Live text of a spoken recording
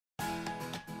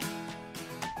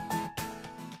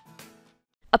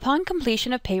Upon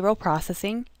completion of payroll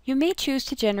processing, you may choose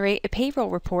to generate a payroll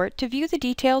report to view the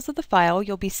details of the file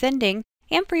you'll be sending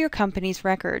and for your company's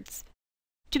records.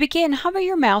 To begin, hover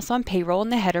your mouse on Payroll in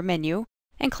the header menu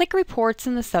and click Reports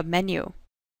in the sub-menu.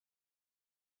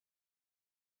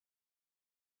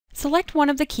 Select one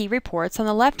of the key reports on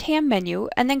the left-hand menu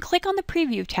and then click on the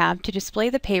Preview tab to display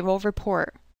the payroll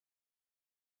report.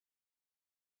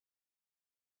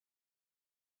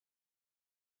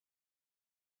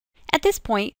 At this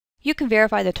point, you can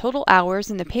verify the total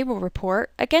hours in the payroll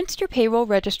report against your payroll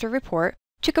register report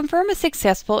to confirm a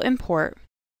successful import.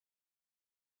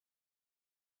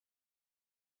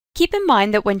 Keep in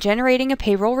mind that when generating a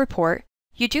payroll report,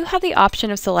 you do have the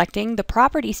option of selecting the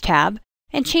Properties tab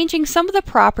and changing some of the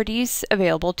properties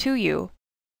available to you.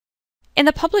 In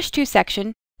the Publish To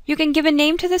section, you can give a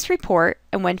name to this report,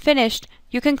 and when finished,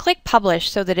 you can click Publish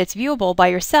so that it's viewable by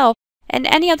yourself and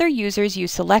any other users you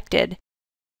selected.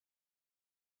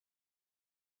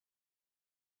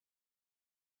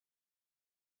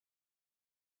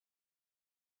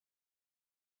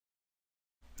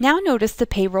 Now notice the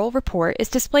payroll report is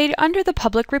displayed under the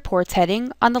Public Reports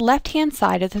heading on the left-hand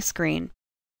side of the screen.